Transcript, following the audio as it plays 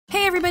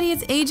everybody,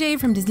 it's AJ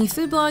from Disney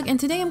Food Blog, and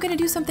today I'm going to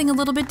do something a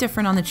little bit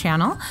different on the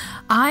channel.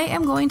 I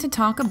am going to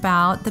talk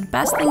about the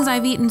best things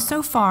I've eaten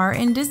so far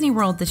in Disney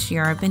World this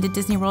year. I've been to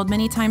Disney World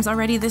many times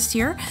already this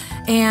year,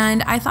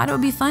 and I thought it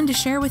would be fun to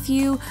share with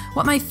you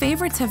what my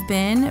favorites have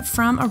been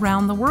from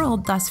around the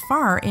world thus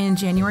far in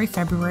January,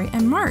 February,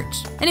 and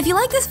March. And if you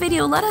like this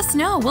video, let us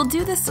know. We'll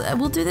do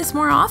this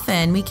more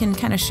often. We can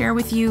kind of share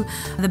with you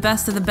the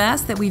best of the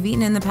best that we've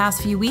eaten in the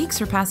past few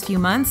weeks or past few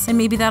months, and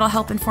maybe that'll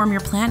help inform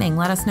your planning.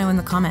 Let us know in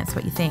the comments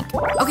what you think.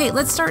 Okay,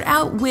 let's start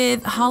out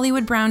with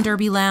Hollywood Brown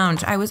Derby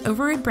Lounge. I was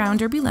over at Brown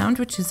Derby Lounge,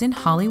 which is in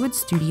Hollywood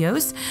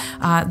Studios.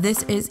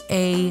 This is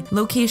a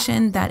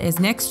location that is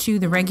next to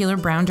the regular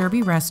Brown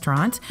Derby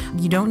restaurant.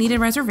 You don't need a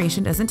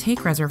reservation, doesn't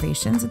take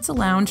reservations. It's a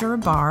lounge or a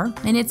bar,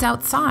 and it's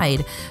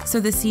outside. So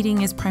the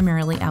seating is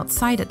primarily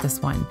outside at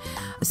this one.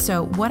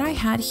 So what I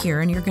had here,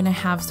 and you're gonna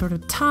have sort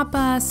of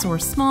tapas or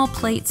small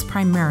plates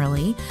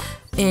primarily,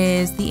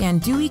 is the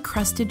andouille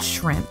crusted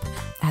shrimp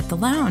at the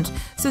lounge.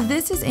 So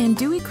this is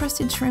andouille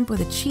crusted shrimp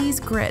with a cheese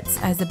grits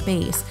as a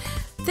base.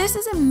 This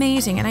is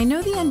amazing, and I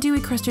know the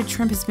andouille crusted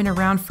shrimp has been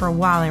around for a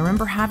while. I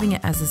remember having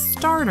it as a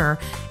starter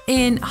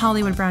in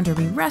Hollywood Brown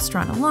Derby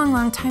restaurant a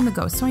long time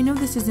ago, so I know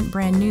this isn't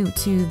brand new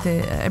to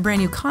a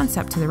brand new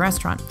concept to the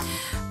restaurant.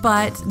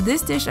 But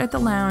this dish at the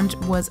lounge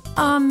was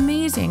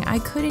amazing. I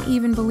couldn't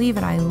even believe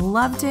it. I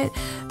loved it.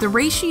 The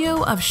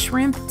ratio of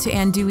shrimp to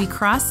andouille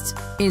crust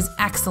is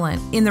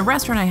excellent. In the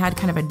restaurant, I had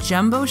kind of a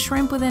jumbo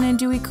shrimp with an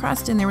andouille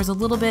crust, and there was a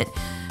little bit,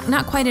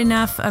 not quite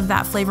enough of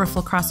that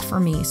flavorful crust for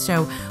me.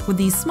 So with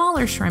these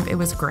smaller shrimp, it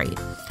was great.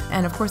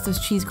 And of course, those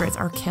cheese grits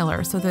are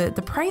killer. So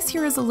the price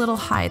here is a little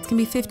high. It's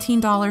gonna be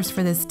 $15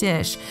 for this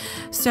dish.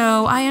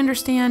 So I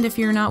understand if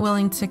you're not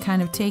willing to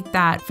kind of take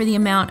that for the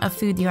amount of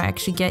food you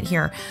actually get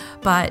here.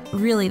 But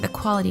really, the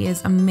quality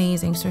is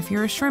amazing. So if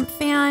you're a shrimp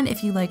fan,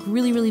 if you like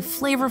really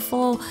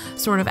flavorful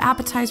sort of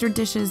appetizer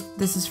dishes,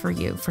 this is for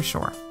you, for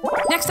sure.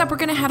 Next up, we're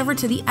gonna head over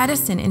to the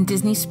Edison in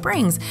Disney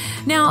Springs.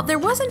 Now, there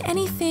wasn't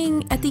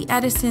anything at the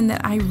Edison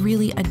that I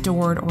really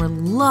adored or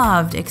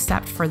loved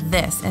except for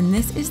this, and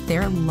this is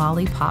their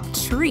lollipop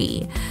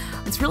tree.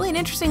 It's really an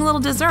interesting little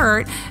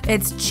dessert.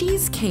 It's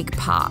cheesecake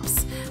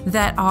pops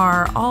that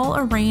are all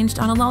arranged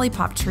on a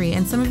lollipop tree.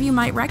 And some of you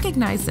might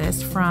recognize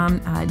this from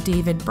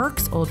David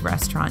Burke's old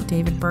restaurant.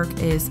 David Burke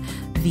is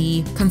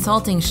the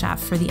consulting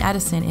chef for the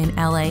Edison in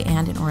LA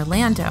and in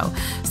Orlando.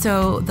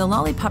 So the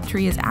lollipop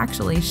tree is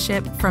actually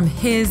shipped from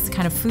his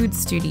kind of food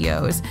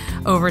studios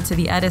over to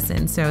the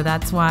Edison. So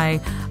that's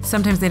why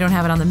sometimes they don't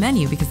have it on the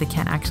menu because they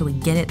can't actually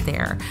get it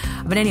there.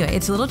 But anyway,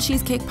 it's little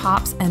cheesecake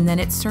pops, and then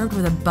it's served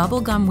with a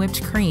bubblegum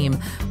whipped cream,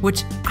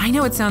 which I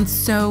know it sounds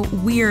so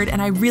weird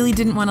and I really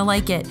didn't want to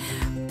like it.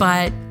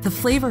 But the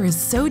flavor is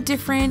so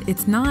different.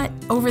 It's not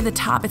over the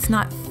top. It's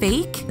not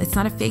fake. It's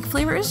not a fake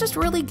flavor. It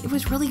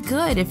was really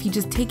good if you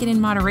just take it in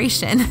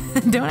moderation.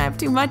 Don't have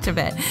too much of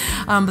it.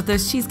 But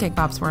those cheesecake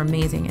pops were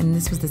amazing, and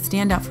this was the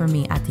standout for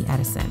me at the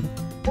Edison.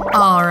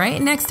 All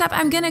right, next up,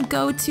 I'm gonna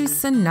go to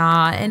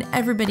Sanaa, and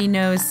everybody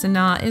knows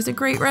Sanaa is a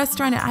great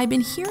restaurant. I've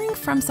been hearing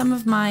from some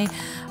of my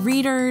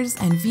readers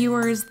and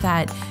viewers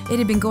that it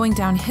had been going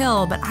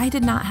downhill, but I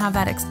did not have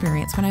that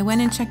experience. When I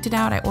went and checked it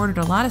out, I ordered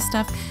a lot of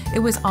stuff. It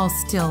was all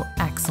still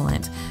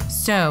excellent.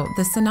 So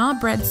the Sanaa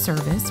bread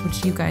service,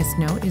 which you guys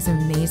know is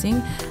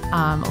amazing.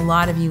 A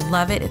lot of you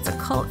love it. It's a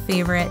cult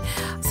favorite.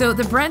 So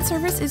the bread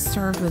service is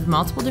served with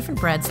multiple different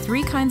breads,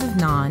 3 kinds of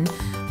naan,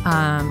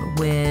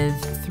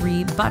 with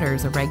 3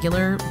 butters,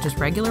 just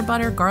regular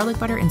butter, garlic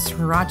butter, and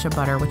sriracha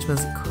butter, which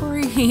was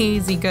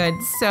crazy good,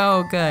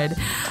 so good.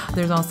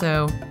 There's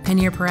also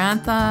paneer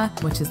parantha,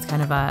 which is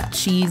kind of a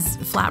cheese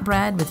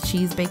flatbread with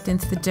cheese baked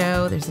into the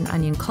dough. There's an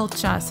onion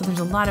kulcha, so there's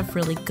a lot of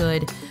really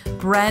good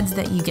breads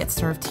that you get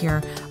served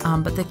here.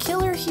 But the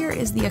killer here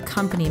is the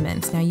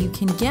accompaniments. Now you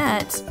can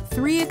get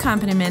 3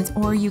 accompaniments,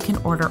 or you can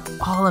order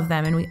all of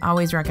them, and we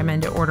always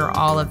recommend to order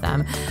all of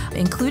them.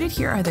 Included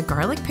here are the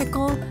garlic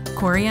pickle,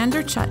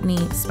 coriander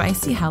chutney,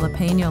 spicy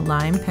jalapeno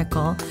lime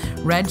pickle,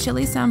 red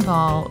chili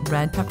sambal,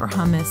 red pepper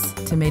hummus,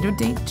 tomato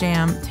date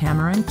jam,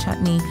 tamarind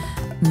chutney,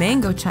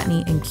 mango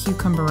chutney, and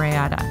cucumber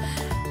rallada.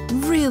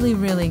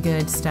 Really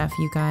good stuff,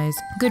 you guys.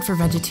 Good for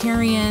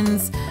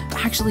vegetarians,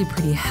 actually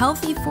pretty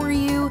healthy for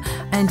you.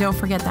 And don't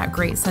forget that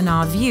great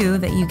Sanaa view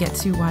that you get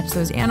to watch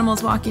those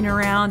animals walking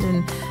around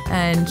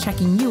and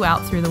checking you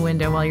out through the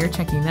window while you're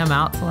checking them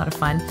out. It's a lot of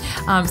fun.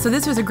 So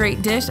this was a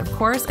great dish, of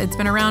course. It's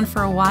been around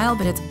for a while,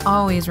 but it's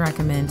always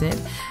recommended.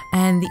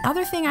 And the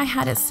other thing I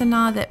had at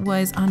Sanaa that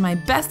was on my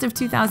best of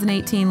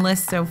 2018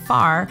 list so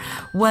far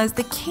was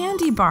the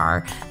candy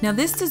bar. Now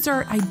this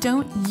dessert, I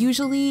don't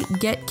usually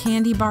get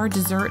candy bar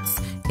desserts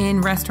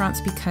in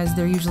restaurants because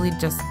they're usually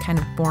just kind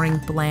of boring,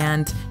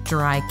 bland,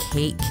 dry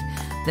cake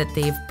that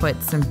they've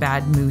put some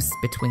bad mousse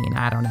between.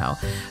 I don't know.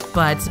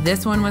 But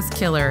this one was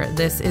killer.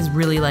 This is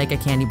really like a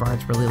candy bar.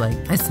 It's really like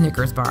a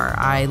Snickers bar.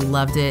 I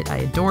loved it. I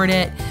adored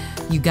it.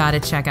 You gotta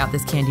check out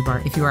this candy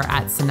bar if you are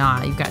at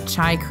Sanaa. You've got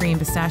chai cream,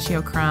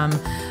 pistachio crumb,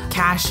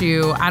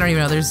 cashew. I don't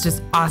even know. There's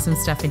just awesome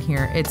stuff in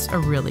here. It's a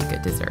really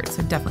good dessert,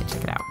 so definitely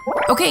check it out.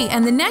 Okay,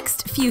 and the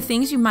next few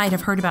things you might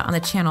have heard about on the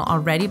channel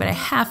already, but I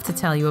have to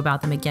tell you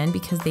about them again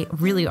because they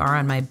really are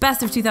on my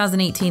best of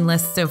 2018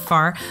 list so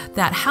far.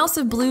 That House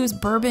of Blues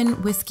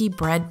bourbon whiskey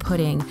bread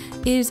pudding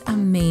is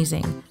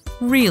amazing.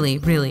 Really,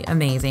 really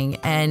amazing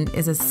and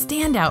is a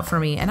standout for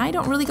me. And I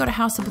don't really go to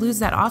House of Blues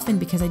that often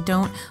because I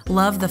don't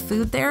love the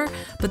food there,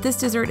 but this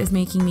dessert is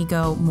making me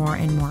go more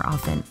and more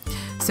often.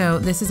 So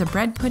this is a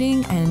bread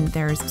pudding and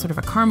there's sort of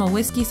a caramel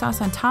whiskey sauce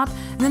on top.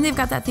 And then they've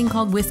got that thing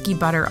called whiskey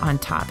butter on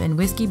top. And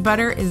whiskey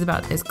butter is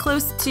about as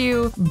close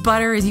to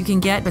butter as you can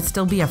get, but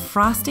still be a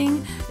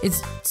frosting.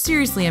 It's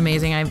seriously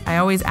amazing. I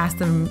always ask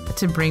them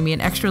to bring me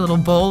an extra little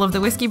bowl of the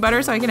whiskey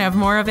butter so I can have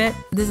more of it.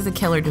 This is a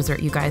killer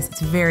dessert, you guys.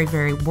 It's very,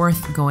 very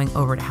worth going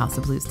over to House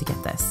of Blues to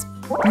get this.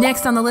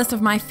 Next on the list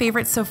of my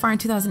favorites so far in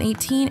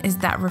 2018 is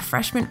that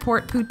Refreshment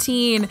Port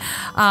poutine.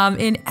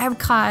 In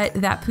Epcot,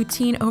 that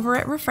poutine over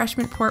at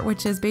Refreshment Port,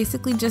 which is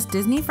basically just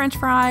Disney French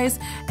fries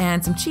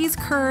and some cheese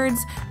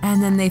curds,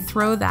 and then they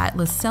throw that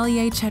Le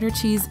Cellier cheddar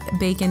cheese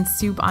bacon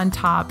soup on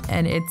top,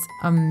 and it's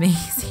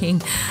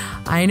amazing.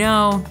 I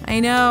know,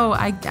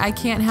 I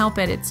can't help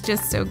it. It's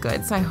just so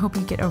good. So I hope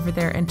you get over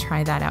there and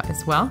try that out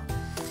as well.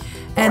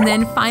 And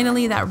then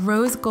finally, that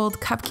rose gold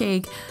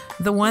cupcake.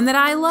 The one that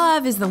I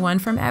love is the one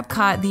from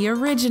Epcot, the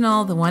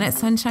original, the one at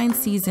Sunshine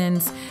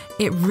Seasons.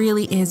 It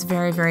really is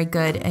very, very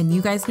good. And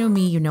you guys know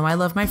me, you know I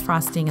love my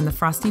frosting, and the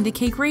frosting to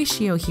cake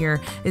ratio here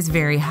is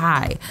very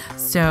high.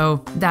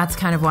 So that's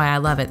kind of why I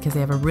love it, because they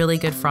have a really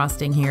good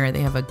frosting here.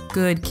 They have a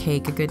good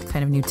cake, a good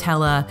kind of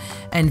Nutella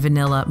and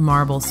vanilla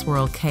marble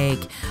swirl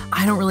cake.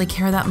 I don't really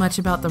care that much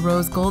about the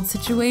rose gold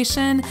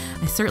situation.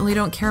 I certainly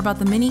don't care about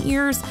the mini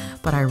ears,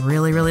 but I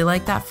really, really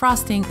like that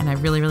frosting and I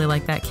really, really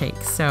like that cake.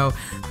 So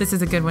this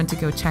is a good one to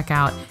go check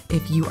out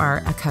if you are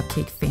a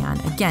cupcake fan.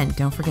 Again,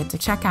 don't forget to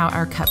check out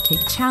our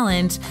cupcake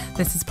challenge.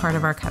 This is part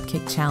of our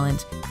cupcake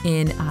challenge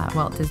in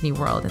Walt Disney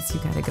World, and so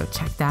you gotta go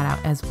check that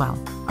out as well.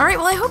 All right,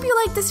 well, I hope you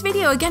liked this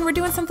video. Again, we're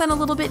doing something a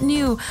little bit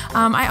new.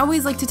 I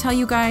always like to tell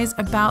you guys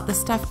about the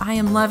stuff I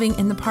am loving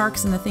in the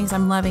parks and the things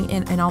I'm loving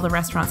in all the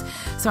restaurants.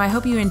 So I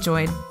hope you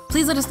enjoyed.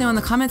 Please let us know in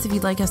the comments if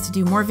you'd like us to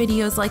do more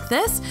videos like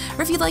this,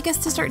 or if you'd like us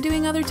to start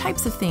doing other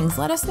types of things.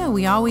 Let us know.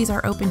 We always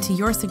are open to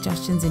your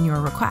suggestions and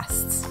your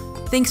requests.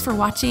 Thanks for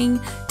watching.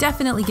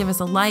 Definitely give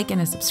us a like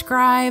and a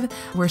subscribe.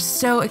 We're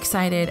so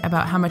excited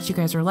about how much you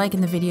guys are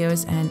liking the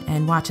videos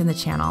and watching the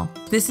channel.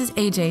 This is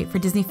AJ for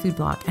Disney Food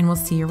Blog, and we'll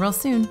see you real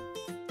soon.